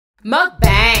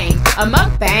Mukbang, a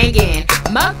mukbangin',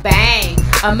 mukbang,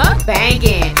 a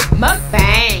mukbangin',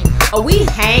 mukbang. Oh, we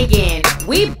hangin',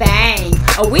 we bang,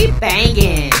 oh, we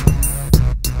bangin'.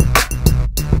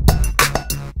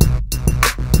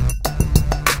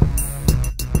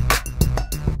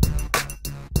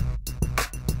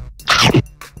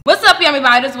 What's up, Yummy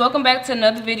Biters? Welcome back to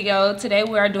another video. Today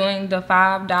we are doing the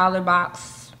 $5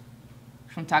 box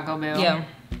from Taco Bell. Yeah,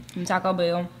 from Taco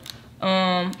Bell.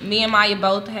 Me and Maya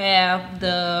both have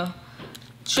the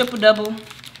triple-double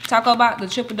taco box, the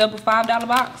triple-double $5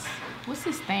 box. What's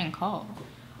this thing called?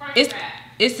 It's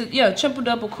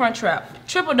triple-double crunch wrap.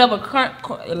 Triple-double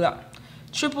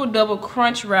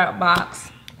crunch wrap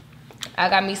box. I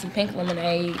got me some pink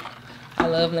lemonade. I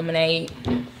love lemonade.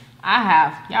 Y'all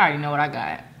already know what I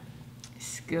got.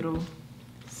 Skittle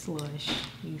slush.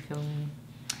 You feel me?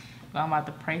 But I'm about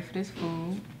to pray for this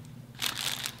food.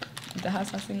 The hot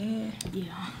sauce in your hand?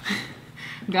 Yeah.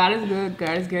 God is good,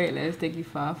 God is great. Let us take you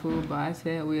far food. By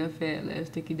said we are fed. Let us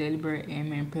take you daily bread.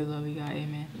 Amen. Praise the Lord, we got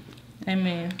amen.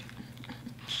 Amen.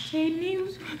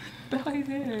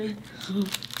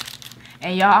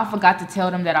 And y'all, I forgot to tell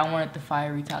them that I wanted the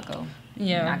fiery taco.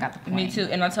 Yeah, and I got the plain. Me too.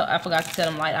 And I forgot to tell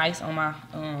them light ice on my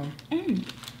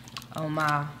on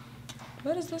my,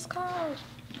 what is this called?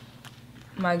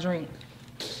 My drink.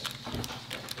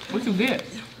 What you get?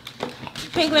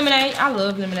 Pink lemonade. I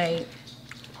love lemonade.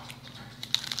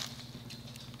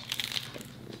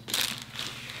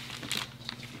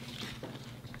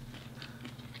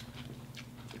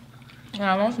 And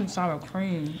I want some sour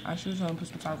cream. I should try to put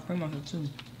some sour cream on here too.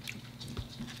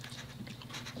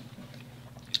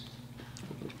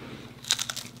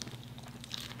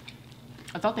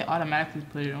 I thought they automatically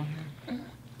put it on here.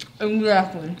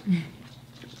 Exactly.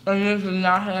 And this is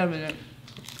not having it.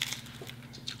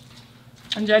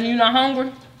 And Jenny, you not hungry?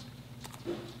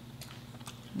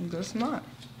 Guess not.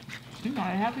 You're not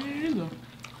happy either.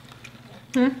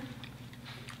 I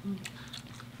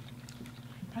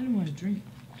probably want to drink.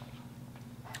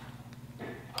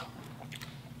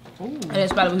 Oh. And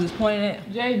that's probably what he was pointing at.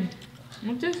 Jaden,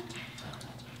 want this?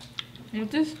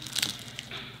 Want this?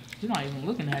 He's not even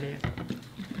looking at it.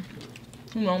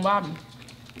 You know, Bobby.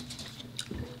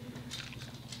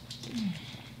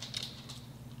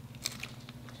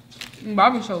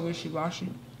 Bobby's so wishy-washy.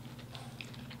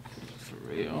 For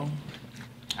real.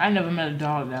 I never met a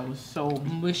dog that was so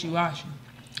wishy-washy.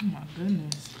 Oh my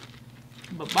goodness.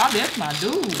 But Bobby, that's my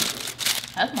dude.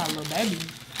 That's my little baby.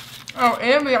 Oh,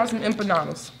 and we got some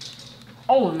empanadas.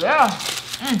 Oh, yeah.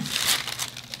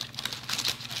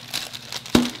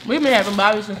 We've been having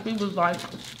Bobby since we was like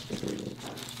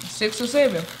 6 or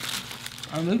 7.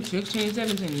 I mean, 16,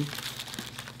 17.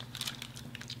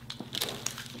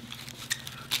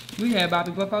 We had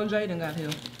Bobby before Jaden got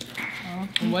here.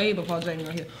 Way before Jaden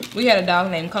got here. We had a dog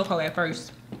named Coco at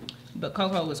first. But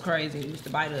Coco was crazy. He used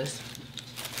to bite us.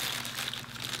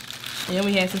 And then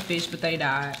we had some fish, but they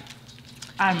died.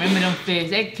 I remember them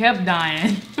fish. They kept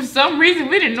dying. For some reason,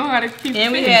 we didn't know how to keep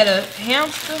And fish. we had a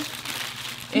hamster.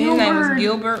 And his name was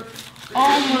Gilbert.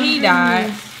 Oh, he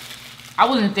died. I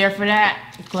wasn't there for that.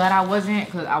 Glad I wasn't,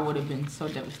 because I would have been so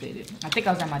devastated. I think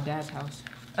I was at my dad's house.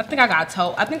 I think I got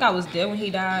told. I think I was there when he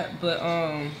died, but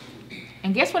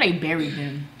And guess where they buried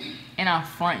him? In our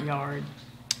front yard.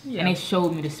 Yeah. And they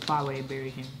showed me the spot where they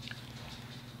buried him.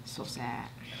 So sad.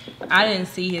 I didn't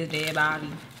see his dead body.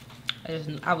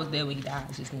 I was there when he died.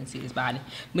 I just didn't see his body.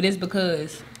 But it's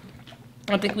because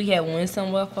I think we had went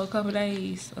somewhere for a couple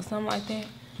days or something like that.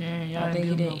 Yeah, I think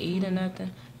he didn't eat or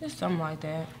nothing. Just something like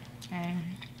that. Okay.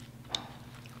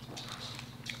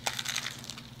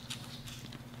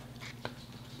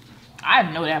 I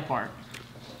didn't know that part.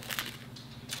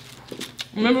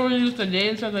 Remember we used to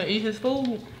dare each other to eat his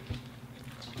food?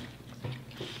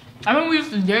 I remember we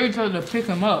used to dare each other to pick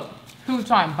him up. He was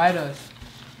trying to bite us.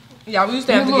 Yeah, we used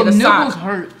to have to get a sock.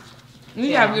 Hurt.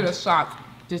 We have to get a sock.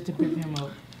 Just to pick him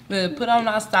up. We'd put on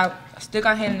our sock, stick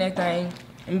our hand in that thing,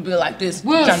 and be like this.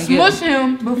 We'll smush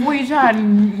him before he tried to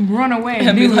run away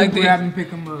and be like this. Grab him and pick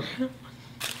him up.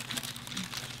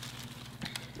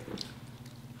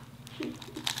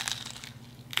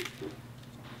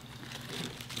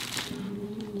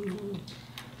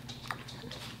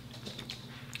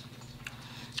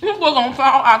 We're gonna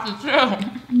fall out the chair.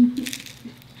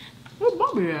 Where's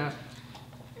Bobby at?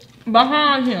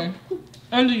 Behind him.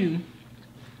 Under you.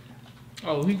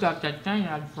 Oh, he got that thing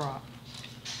out of the front.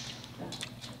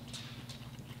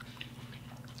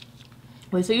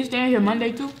 Wait, so you staying here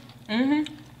Monday too?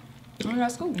 Mm-hmm. I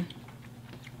got school.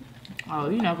 Oh,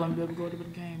 you're not gonna be able to go to the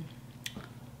game.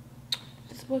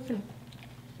 Just what's up?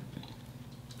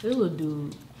 This little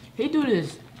dude, he do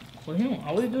this. Well, he don't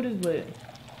always do this, but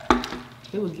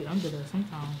It would get under there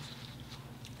sometimes.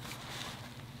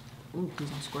 Ooh, please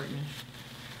don't squirt me.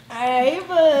 Hey,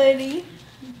 buddy.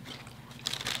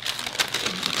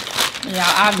 Yeah,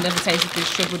 I've never tasted this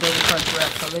triple double crunch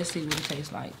wrap, so let's see what it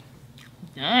tastes like.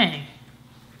 Dang.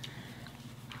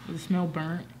 Does it smell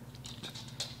burnt?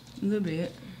 A little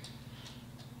bit.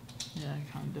 Yeah,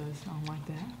 it kind of does sound like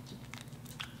that.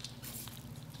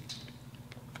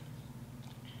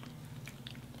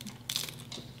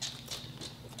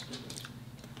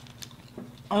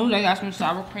 Oh, they got some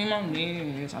sour cream on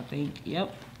this, I think.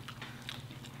 Yep.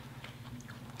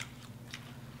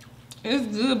 It's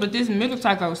good, but this middle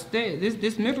taco is stale.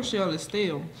 This middle shell is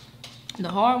stale. The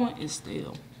hard one is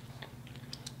stale.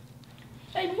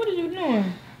 Hey, what are you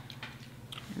doing?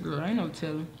 Girl, ain't no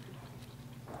telling.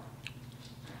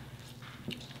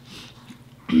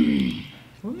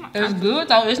 It's good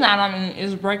though. It's not. I mean,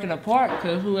 it's breaking apart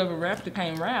because whoever wrapped it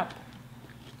can't wrap.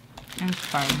 It's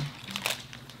fine.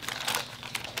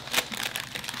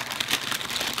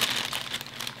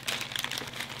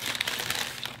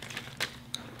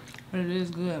 But it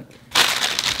is good.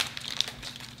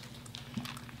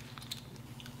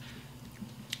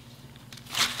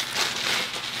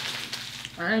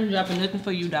 I ain't dropping nothing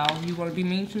for you, dog. You want to be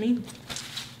mean to me?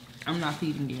 I'm not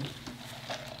feeding you.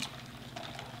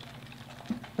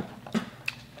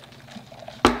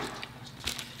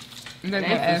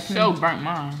 They for sure burnt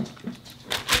mine.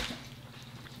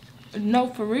 No,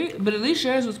 for real. But at least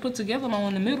yours was put together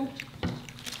on in the middle.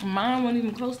 Mine wasn't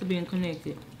even close to being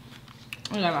connected.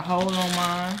 I got a hole on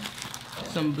mine.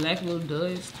 Some black little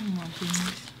dust. Oh my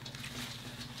goodness.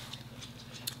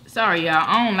 Sorry, y'all.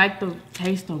 I don't like the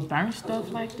taste of burnt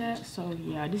stuff like that. So,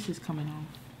 yeah, this is coming on.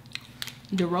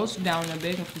 The roaster down there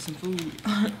begging for some food.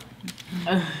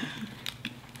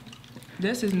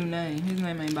 That's his new name. His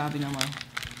name ain't Bobby no more.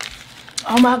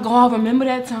 Oh my God, remember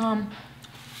that time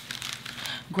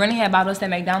Granny had bought us that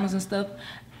McDonald's and stuff,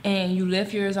 and you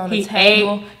left yours on the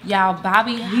table. Y'all,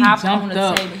 Bobby hopped on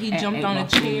the table. He jumped on a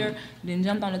chair, then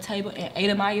jumped on the table and ate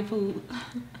all your food.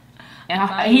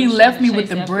 And he left me with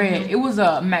the bread. It was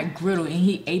a McGriddle, and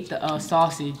he ate the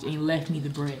sausage and left me the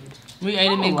bread. We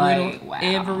ate a McGriddle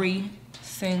every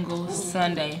single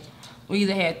Sunday. We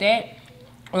either had that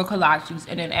or kolaches,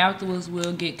 and then afterwards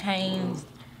we'll get canes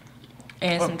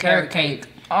and some carrot cake.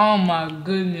 Oh my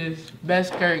goodness,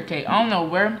 best carrot cake. I don't know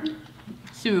where.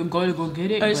 She would go to go get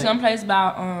it. Or someplace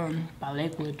by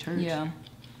Lakewood Church. Yeah.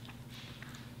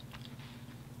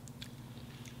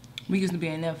 We used to be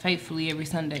in there faithfully every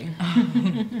Sunday.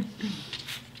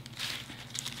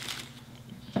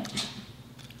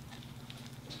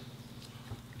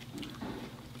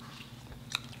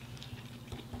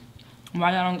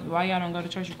 Why y'all don't go to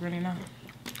church with Granny now?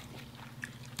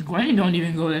 Granny don't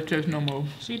even go to that church no more.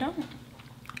 She don't?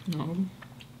 No.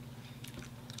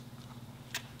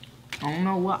 I don't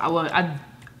know why.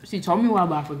 She told me why,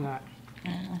 but I forgot.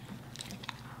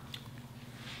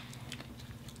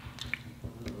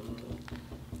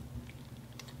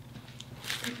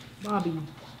 Bobby.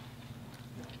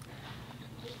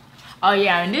 Oh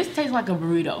yeah, and this tastes like a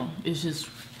burrito. It's just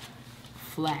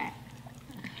flat.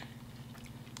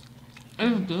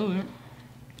 It's good.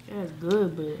 Yeah, it's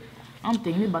good, but I'm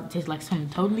thinking it's about to taste like something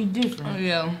totally different. Oh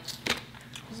yeah.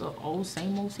 It's an old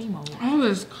same old same old. Oh,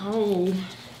 it's cold.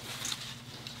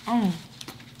 Oh.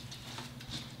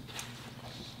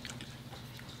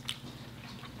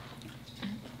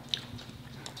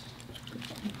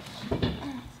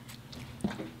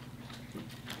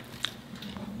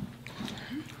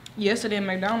 Yesterday at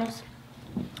McDonald's,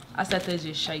 I sat there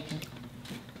just shaking.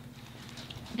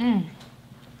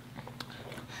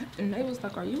 And they was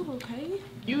like, "Are you okay?"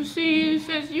 You see,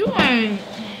 since you ain't...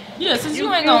 Yeah, since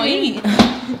you ain't gonna eat.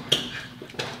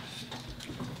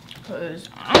 Cause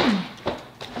I'm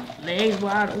legs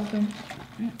wide open.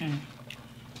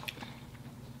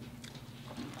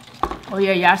 Oh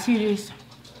yeah, y'all see this?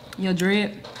 Your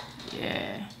dread?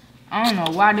 Yeah. I don't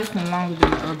know why this one longer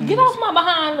than the other ones. Get off my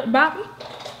behind, Bobby.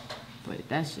 But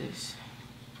that's just...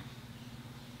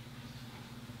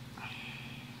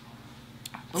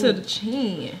 To the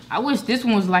chin. I wish this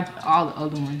one was like all the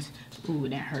other ones. Ooh,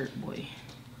 that hurt, boy.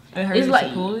 It hurt. It's like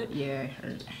to pull it? Yeah, it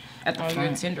hurt. At the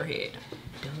front. Tenderhead.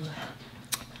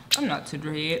 I'm not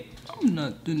tenderhead. I'm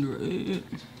not tenderhead.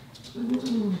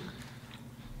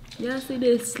 Y'all see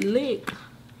that slick?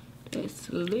 That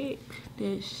slick.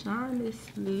 That shiny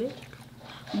slick.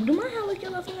 Do my hair look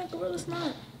yellow like Gorilla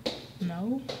Snot?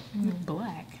 No, it's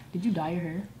black. Did you dye your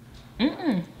hair?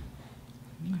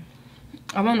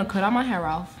 I want to cut all my hair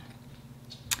off.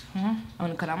 Huh? I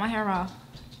want to cut all my hair off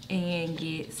and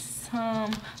get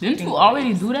some. Didn't you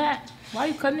already do that? Why are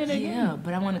you cutting it again? Yeah,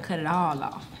 but I want to cut it all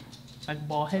off. Like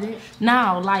bald headed?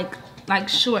 No, like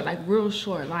short, like real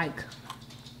short, like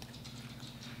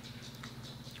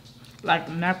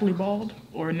Napoli bald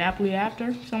or Napoli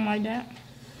after, something like that.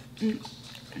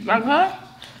 Like her?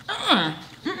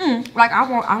 Like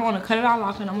I want to cut it all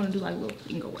off and I want to do like little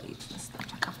finger waves and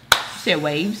stuff like that. You said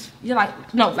waves? Yeah,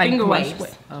 like no Like finger brush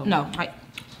waves. Oh. No, like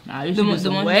Nah, you should do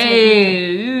some ones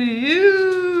waves.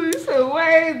 You said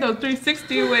waves, those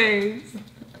 360 waves.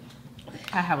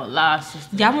 I have a lot of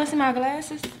sisters. y'all want to see my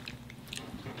glasses?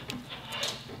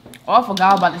 Oh, I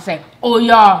forgot about to say. Oh,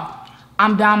 y'all,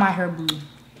 I'm dyeing my hair blue.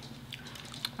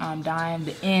 I'm dyeing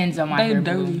the ends of my hair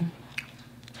blue.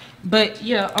 But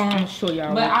yeah, I'm show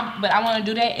y'all. but I want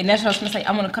to do that, and that's what I was gonna say.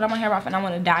 I want to cut all my hair off, and I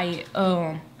want to dye it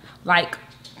like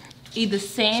either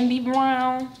sandy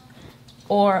brown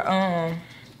or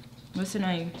what's the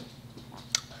name?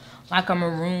 Like a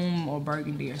maroon or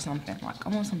burgundy or something. Like I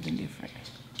want something different.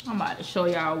 I'm about to show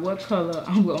y'all what color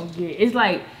I'm gonna get. It's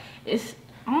like I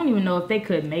don't even know if they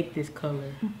could make this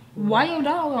color. Why your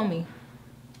dog on me?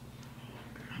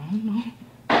 I don't know.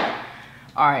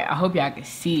 All right, I hope y'all can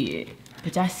see it.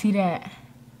 But y'all see that?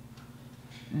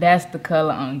 That's the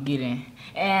color I'm getting.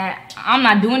 And I'm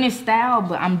not doing this style,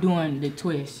 but I'm doing the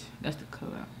twist. That's the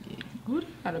color I'm getting. Who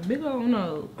got a big old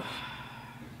nose?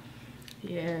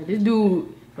 Yeah, this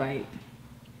dude, like,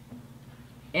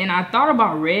 and I thought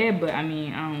about red, but I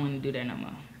mean, I don't want to do that no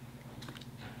more.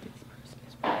 This person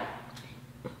is wild.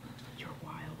 You're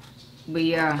wild. But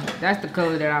yeah, that's the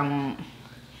color that I want.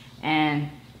 And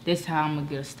this is how I'm gonna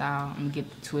get a style. I'm gonna get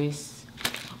the twist.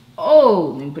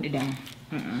 Oh, let me put it down.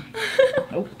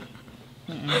 Nope.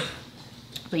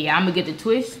 But yeah, I'm gonna get the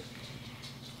twist.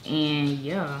 And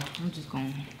yeah, I'm just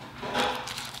gonna.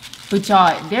 But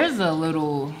y'all, there's a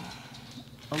little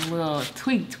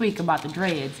tweak about the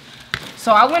dreads.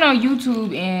 So I went on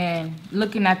YouTube and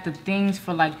looking at the things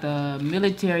for like the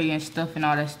military and stuff and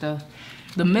all that stuff.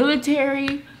 The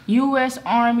military, U.S.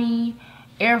 Army,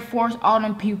 Air Force, all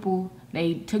them people,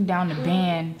 they took down the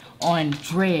ban on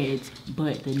dreads,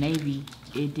 but the Navy,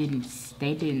 they didn't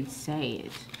say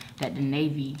it. That the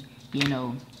Navy, you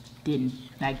know, didn't,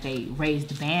 like they raised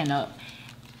the ban up.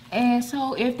 And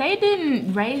so if they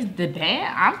didn't raise the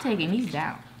ban, I'm taking these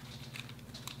down.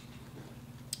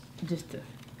 Just to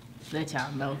let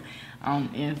y'all know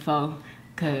info,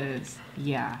 cause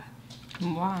yeah.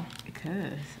 Why?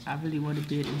 Because I really want to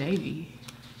be in the Navy.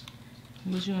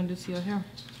 What you gonna do to your hair?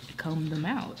 Comb them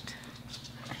out.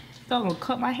 So I'm gonna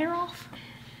cut my hair off?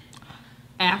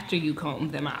 After you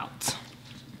comb them out.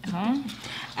 Huh?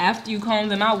 After you comb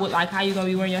them out, what, like how you gonna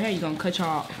be wearing your hair? You gonna cut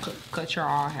your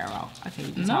all hair off? I can't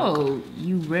even talk. No,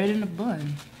 you red in the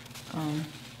bun. I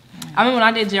remember when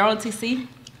I did JROTC,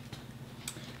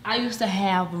 I used to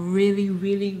have really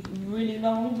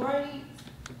long braids.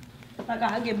 Like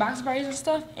I get box braids and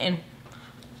stuff, and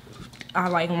I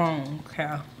like long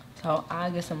hair. So I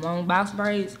get some long box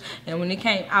braids, and when it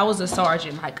came, I was a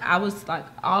sergeant. Like I was like,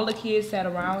 all the kids sat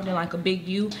around in like a big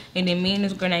U, and then me and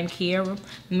this girl named Kiara,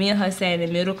 me and her sat in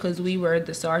the middle because we were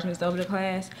the sergeants of the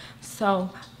class. So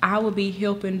I would be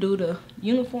helping do the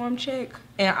uniform check,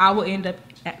 and I would end up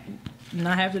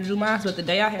not having to do mine. But the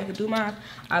day I had to do mine,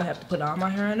 I would have to put all my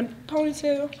hair in a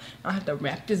ponytail. I have to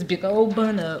wrap this big old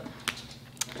bun up.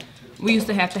 We used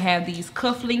to have these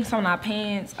cuff links on our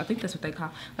pants. I think that's what they call.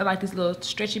 They're like these little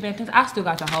stretchy band pants. I still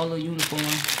got the whole little uniform.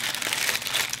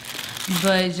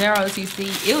 But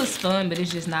JROTC, it was fun, but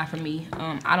it's just not for me.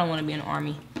 I don't want to be in the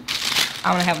Army. I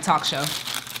want to have a talk show.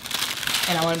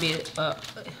 And I want to be a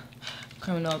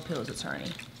criminal appeals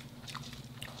attorney.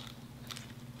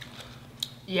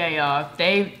 Yeah, y'all. If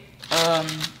they,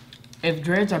 if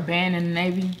dreads are banned in the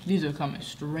Navy, these are coming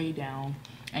straight down,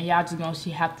 and y'all just gonna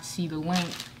have to see the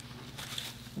length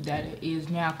that it is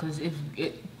now, cause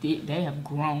they have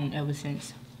grown ever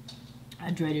since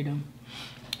I dreaded them,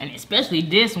 and especially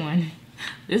this one.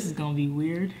 This is gonna be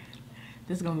weird.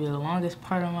 This is gonna be the longest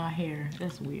part of my hair.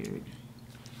 That's weird.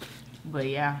 But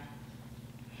yeah,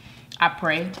 I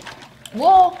pray.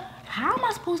 Well, how am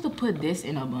I supposed to put this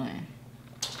in a bun?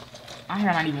 My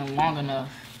hair not even long enough.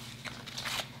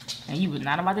 And you was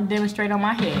not about to demonstrate on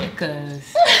my head, cause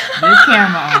this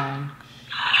camera on.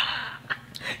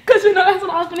 Cause you know that's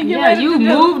what I was gonna get. Yeah, you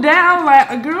moved down like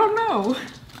a girl. No.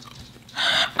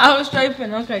 I was straight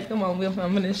finna. Okay, come on, Will.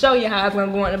 I'm gonna show you how it's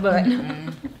gonna go in the butt.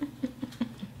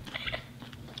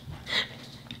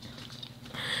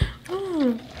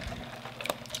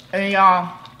 And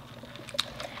y'all,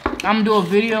 I'm gonna do a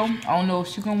video. I don't know if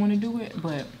she gonna wanna do it,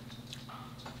 but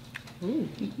Ooh,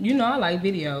 you know I like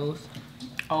videos.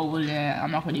 oh well, yeah,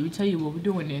 I'm not gonna even tell you what we're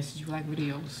doing this. You like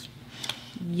videos?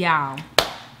 Y'all,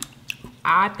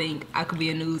 I think I could be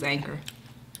a news anchor.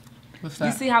 What's You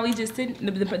that? see how he just sitting?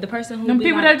 The person who Them be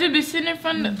people like, that just be sitting in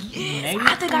front of the... yes,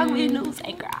 I think I read news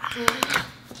anchor.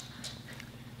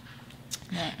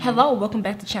 Hello, welcome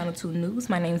back to Channel 2 News.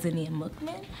 My name is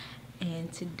Mukbang,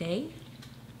 and today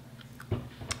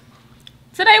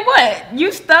what?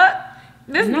 You stuck?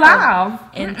 This live.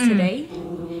 And today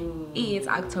is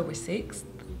October 6th.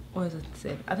 Or is it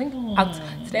 7th? I think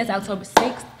today's October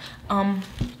 6th.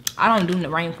 I don't do the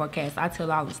rain forecast. I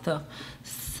tell all the stuff.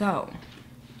 So,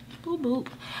 boop boop.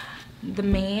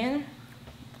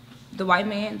 The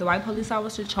white police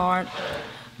officer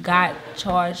got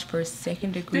charged for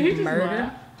second-degree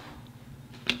murder.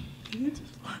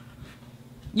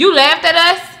 You laughed at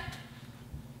us?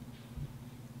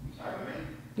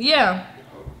 Yeah.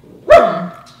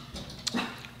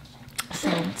 So,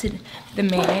 the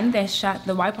man that shot,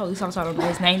 the white police officer, I don't know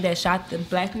his name, that shot the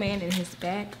black man in his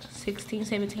back 16,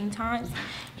 17 times,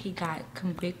 he got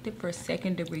convicted for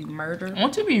second-degree murder. I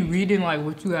want to be reading like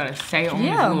what you gotta say on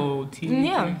this little TV.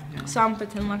 Yeah. So I'm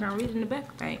pretending like I'm reading the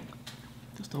back thing.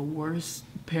 That's the worst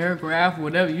paragraph,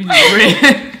 whatever you just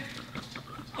read.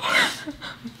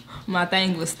 My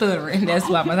thing was stuttering. That's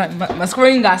why my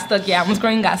screen got stuck. Yeah, my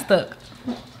screen got stuck.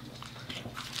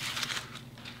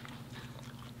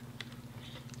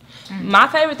 My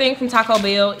favorite thing from Taco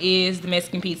Bell is the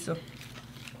Mexican pizza.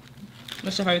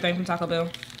 What's your favorite thing from Taco Bell?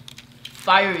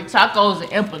 Fiery tacos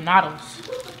and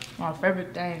empanadas. My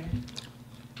favorite thing.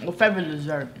 My favorite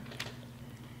dessert.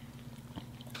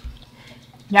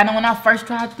 Y'all know when I first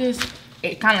tried this,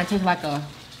 it kind of tastes like a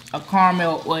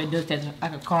caramel, or it does taste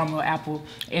like a caramel apple.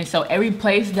 And so every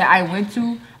place that I went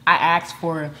to, I asked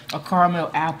for a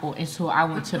caramel apple until I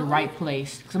went to the right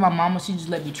place. Because my mama, she just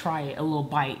let me try it, a little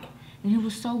bite. And it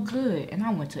was so good. And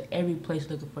I went to every place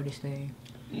looking for this thing.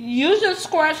 You just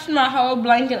scratched my whole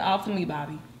blanket off of me,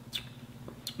 Bobby.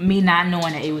 Me not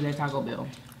knowing that it was at Taco Bell.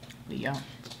 But yeah.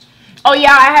 Oh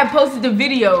yeah, I had posted the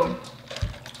video.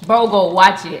 Bro, go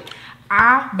watch it.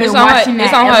 I've been watching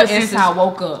that ever since I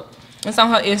woke up. It's on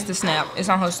her Insta snap. It's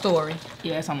on her story.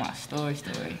 Yeah, it's on my story.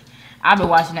 I've been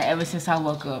watching that ever since I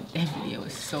woke up. That video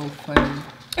is so funny.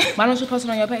 Why don't you post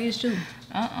it on your page too?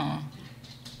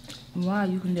 Why?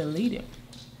 You can delete it.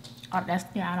 Oh, that's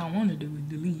the thing I don't want to do is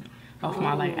delete off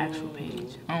my like actual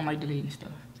page. I don't like deleting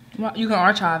stuff. Well, you can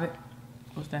archive it.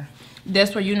 What's that?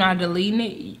 That's where you're not deleting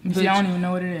it. See, I don't even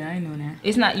know what it is. I ain't doing that.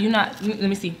 It's not. You're not. Let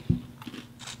me see.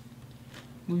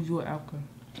 Who's your outcome?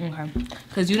 Okay.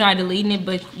 Cause you're not deleting it,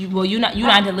 but you're not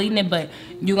deleting it, but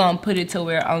you gonna put it to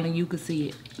where only you can see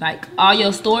it. Like all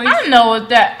your stories. I know what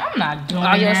that. I'm not doing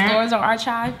all your that. stories are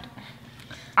archived.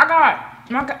 I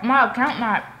got my account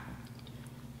not.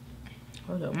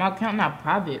 Hold up, my account not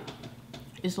private.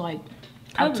 It's like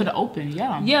out to the open.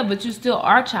 Yeah. Yeah, but you still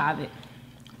archive it.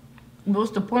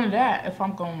 What's the point of that if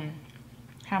I'm gonna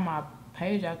have my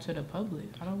page out to the public?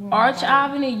 I don't want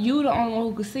archiving it. You the only one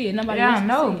who can see it. Nobody else can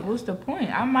see it. What's the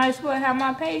point? I might as well have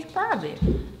my page private.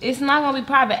 It's not gonna be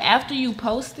private after you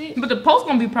post it. But the post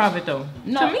gonna be private though.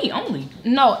 No, to me only.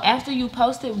 No, after you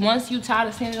post it, once you tired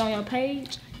of seeing it on your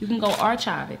page, you can go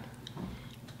archive it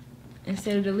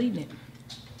instead of deleting it.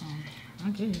 I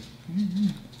guess.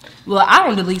 Well, I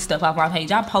don't delete stuff off my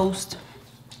page. I post.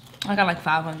 I got like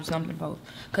 500 something posts.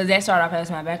 Cause that started off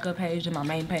as my backup page and my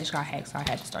main page got hacked, so I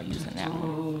had to start using that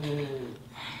one.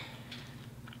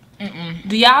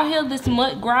 Do y'all hear this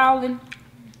mutt growling?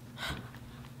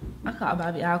 I call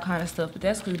Bobby all kind of stuff, but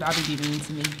that's because Bobby be mean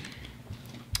to me.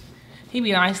 He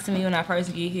be nice to me when I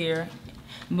first get here.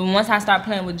 But once I start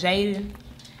playing with Jaden,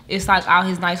 it's like all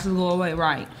his niceness go away,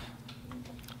 right?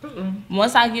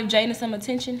 Once I give Jaden some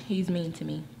attention, he's mean to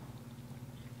me.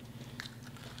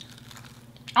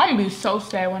 I'm gonna be so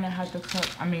sad when I have to cut.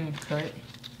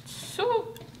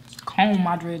 Comb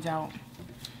my dreads out.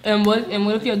 And what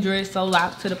if your dreads so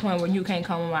locked to the point where you can't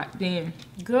comb them out then?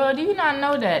 Girl, do you not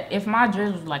know that if my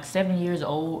dreads was like 7 years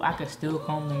old, I could still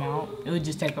comb them out? It would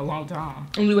just take a long time.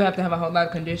 And you would have to have a whole lot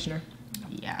of conditioner.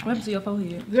 Yeah. What happened to your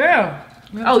forehead? Girl.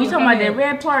 Oh, you talking about that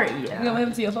red part? Yeah. What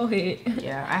happened to your forehead?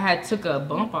 Yeah, I had took a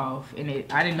bump off, and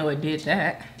I didn't know it did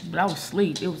that. But I was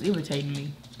asleep. It was irritating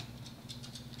me.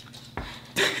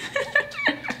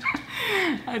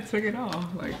 I took it off.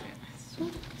 Like,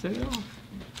 took it off.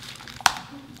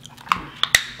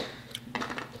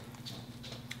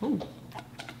 Ooh.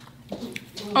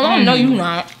 Oh, I know you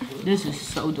lying. This is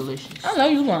so delicious. I know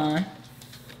you lying.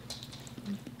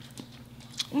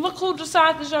 Look who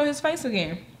decided to show his face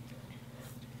again.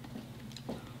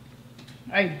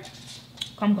 Hey,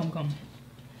 come.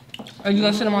 Are you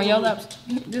gonna sit them on your laps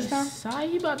this time? Sorry,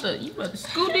 you about to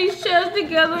scoot these chairs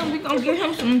together and we gonna give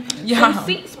him some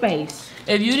seat space.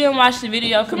 If you didn't watch the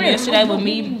video from yesterday with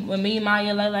me,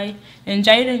 Maya, Lele, and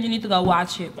Jaden, you need to go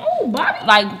watch it. Oh, Bobby.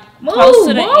 Like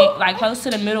close to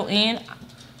the middle end.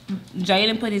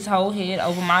 Jaden put his whole head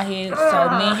over my head, so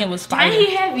me and him was fighting.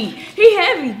 He heavy. He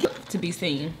heavy. To be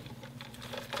seen.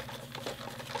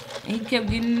 And he kept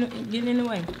getting in the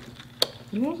way.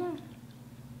 You want some?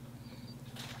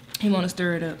 He want to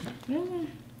stir it up.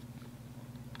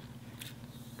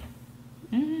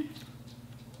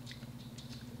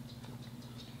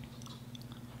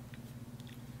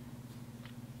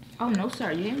 Oh no,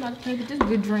 sir. You ain't about to pay with this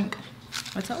good drink.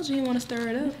 I told you he want to stir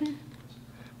it up.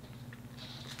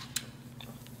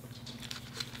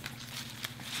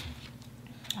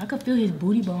 I could feel his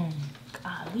booty bone.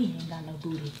 God, we ain't got no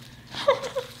booty.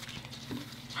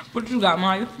 What you got,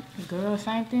 Maya? Girl,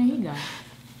 same thing he got.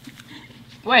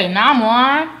 Wait, now I'm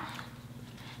lying.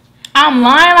 I'm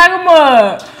lying like a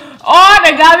mug. Oh,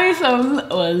 they got me some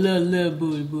little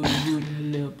booty,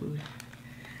 little booty.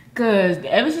 Cause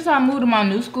ever since I moved to my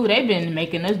new school, they've been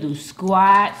making us do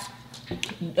squats,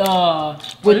 with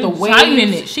the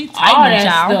weights, She all tightening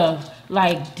that y'all. stuff.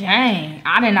 Like, dang,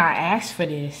 I did not ask for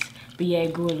this. But yeah,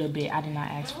 it grew a little bit. I did not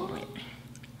ask for it.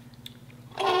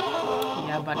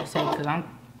 Yeah, I'm about to say, cause I'm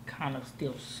kind of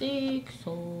still sick,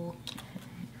 so.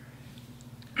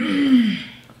 Move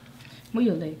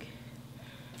your leg.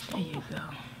 There you go.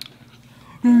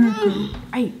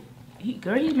 Hey,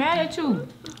 girl, he's mad at you.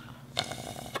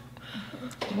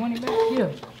 You want it back?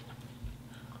 Here.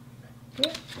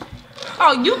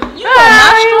 Oh, you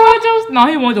No,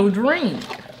 he wants your drink.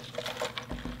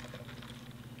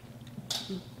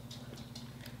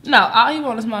 No, all he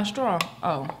wants is my straw.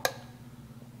 Oh.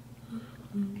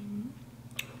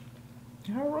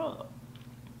 Hurry up.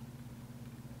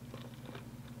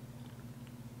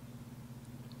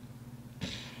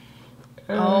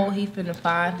 Oh, he finna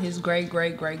find his great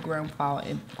grandpa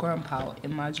in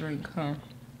my drink, huh?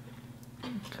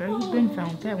 Girl, he's been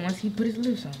found that once he put his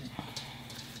lips on it.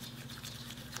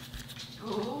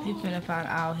 He finna find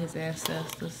all his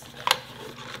ancestors.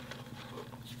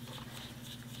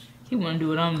 He wanna do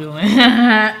what I'm doing.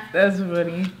 That's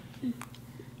funny.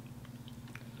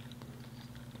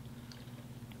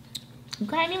 You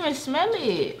can't even smell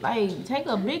it. Like, take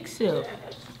a big sip.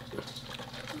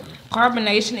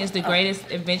 Carbonation is the greatest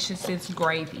invention since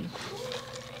gravy.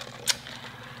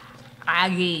 I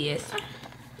guess.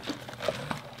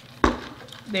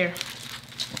 There.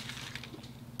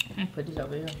 I'm gonna put this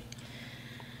over here.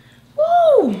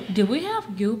 Woo! Did we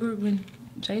have Gilbert when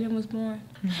Jaden was born?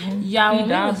 Yeah,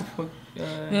 Y'all,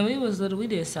 when we was little, we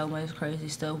did so much crazy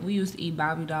stuff. We used to eat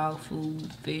Bobby dog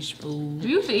food, fish food. We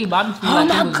used to eat Bobby food Oh like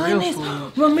my it was goodness! real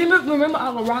food. Remember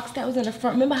all the rocks that was in the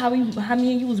front? Remember how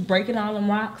me and you was breaking all them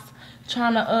rocks,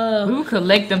 trying to We would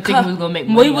collect them thinking we was gonna make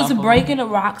money. We was off of breaking the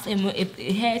rocks, and if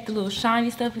it had the little shiny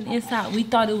stuff in the inside, we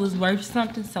thought it was worth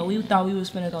something, so we thought we was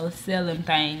finna go sell them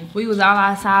things. We was all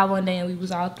outside one day and we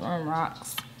was all throwing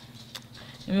rocks.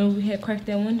 Remember we had cracked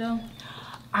that window?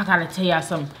 I gotta tell y'all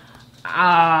something.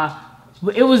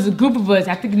 It was a group of us.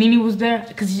 I think Nene was there,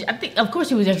 cause I think, of course,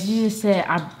 she was there. She just said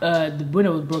the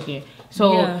window was broken.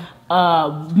 So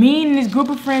Yeah. me and this group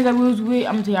of friends that we was with,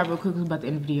 I'm gonna tell y'all real quick. It was about the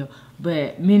end of the video.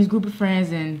 But me and this group of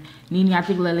friends and Nene, I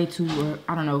think Lele too, or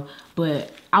I don't know.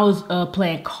 But I was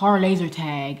playing car laser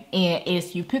tag, and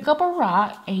it's you pick up a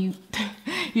rock and you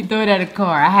you throw it at a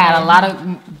car. I had a lot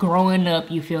of growing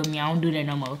up. You feel me? I don't do that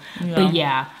no more. Yeah. But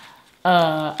yeah.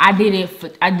 I did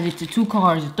it to 2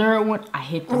 cars. The third one, I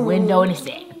hit the window and it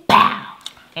said bow,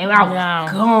 and I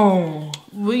was gone.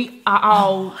 We are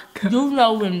all,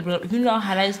 you know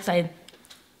how they say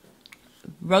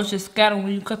roaches scatter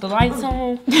when you cut the lights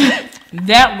on.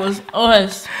 That was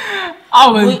us.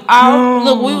 We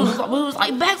was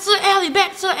like back to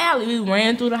the alley. We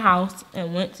ran through the house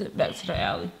and went back to the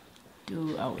alley.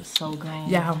 Dude, I was so gone.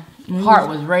 Yeah, Heart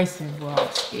was racing, bro. I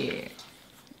was scared.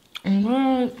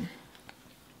 What?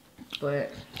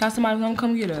 But Got somebody gonna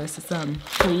come get us or something.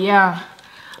 so yeah,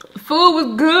 food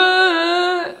was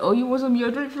good. Oh, you want some of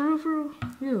your drink for real?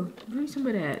 Yeah, drink some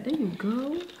of that. There you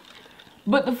go.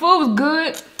 But the food was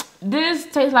good. This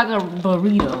tastes like a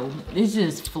burrito. It's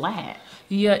just flat.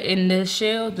 Yeah, and the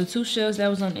 2 shells that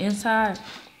was on the inside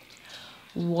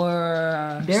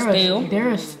were stale.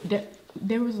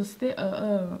 There was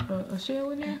a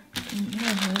shell in there.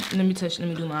 Let me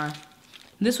do mine.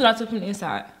 This is what I took from the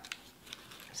inside.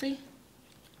 See?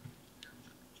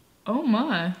 Oh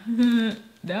my.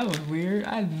 That was weird.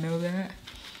 I didn't know that.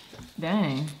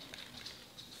 Dang.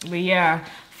 But yeah,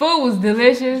 Food was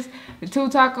delicious. The 2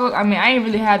 tacos, I mean, I ain't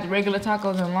really had the regular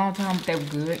tacos in a long time, but they were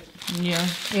good. Yeah.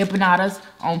 Empanadas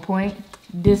on point.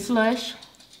 This slush.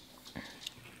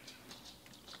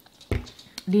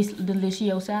 This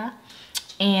deliciosa.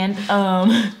 And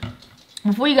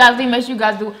before you guys leave, make sure you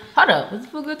guys do. Hold up, was this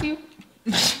feel good to you?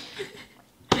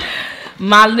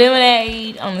 My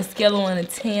lemonade, on a scale of 1 to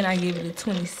 10, I give it a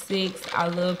 26. I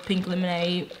love pink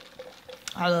lemonade.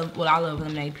 I love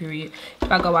lemonade, period.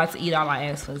 If I go out to eat, all I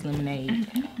ask for is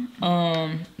lemonade.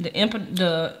 The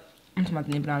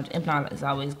empanada is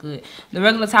always good. The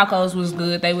regular tacos was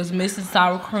good. They was missing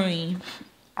sour cream,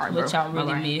 which I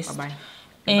really missed. Bye-bye.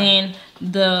 And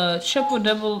the triple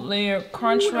double layer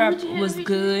crunch wrap was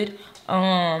good.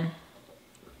 I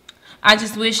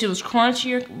just wish it was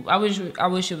crunchier. I wish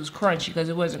it was crunchy because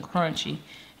it wasn't crunchy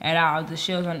at all. The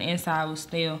shells on the inside was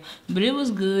stale, but it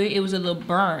was good. It was a little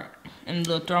burnt and a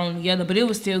little thrown together, but it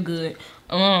was still good.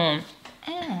 On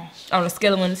a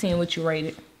scale of 1 to 10, what you rate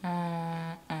it?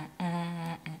 A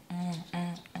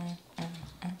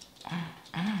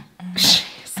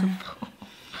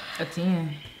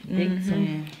 10. Big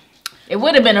 10. It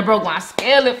would have been a broke my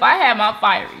scale if I had my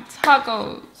fiery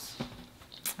tacos.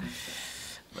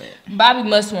 Bobby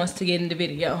must wants to get in the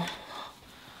video.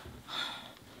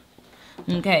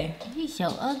 Okay. You're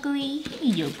so ugly.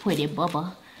 You pretty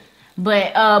bubba.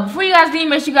 But before you guys leave,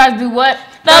 make sure you guys do what?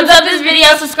 Thumbs up this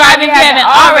video, subscribe if you haven't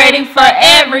already for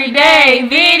everyday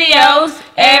videos.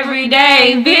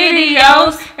 Everyday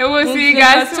videos. And we'll see you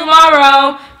guys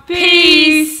tomorrow.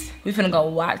 Peace. We finna go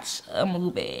watch a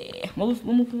movie. What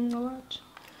movie we gonna watch?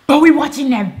 But we watching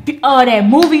that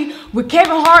movie with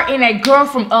Kevin Hart and that girl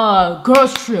from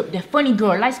Girls Trip. That funny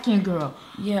girl, light-skinned girl.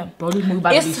 Yeah. Bro, this movie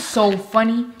about to be so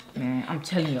funny. Man, I'm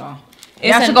telling y'all.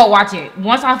 Y'all should go watch it.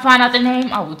 Once I find out the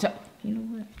name, I will tell. You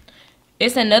know what?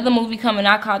 It's another movie coming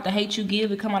out called The Hate You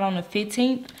Give. It come out on the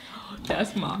 15th.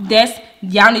 That's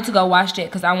y'all need to go watch that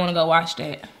because I want to go watch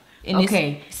that. And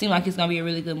okay. It seems like it's gonna be a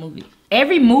really good movie.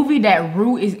 Every movie that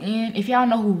Rue is in, if y'all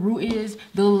know who Rue is,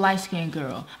 the little light-skinned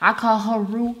girl. I call her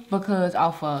Rue because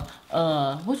off of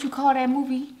what you call that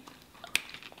movie?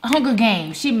 Hunger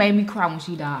Games. She made me cry when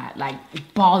she died, like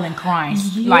bawling, crying,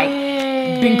 like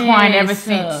been crying ever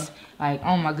since. Like,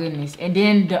 oh my goodness. And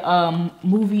then the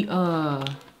movie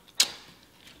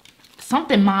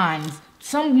Something Minds.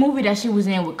 Some movie that she was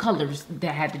in with colors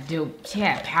that had to deal, she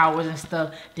had powers and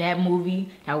stuff. That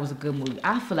movie, that was a good movie.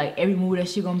 I feel like every movie that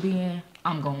she gonna be in,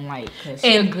 I'm gonna like, cause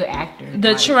she's a good actor.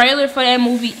 The trailer for that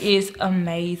movie is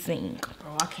amazing.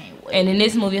 Bro, I can't wait. And in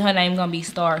this movie, her name gonna be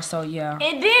Star, so yeah.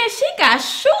 And then she got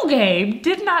shoe game.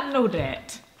 Did not know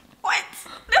that. What?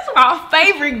 That's my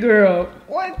favorite girl.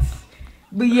 What?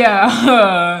 But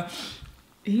yeah,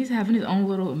 he's having his own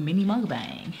little mini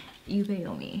mukbang. You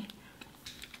feel me?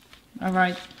 All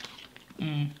right.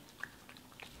 He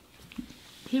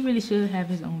really should have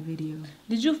his own video.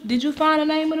 Did you find the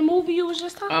name of the movie you was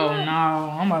just talking about? Oh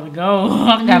no, I'm about to go.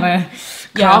 I gotta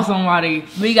call somebody.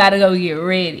 We gotta go get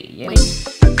ready. Yeah.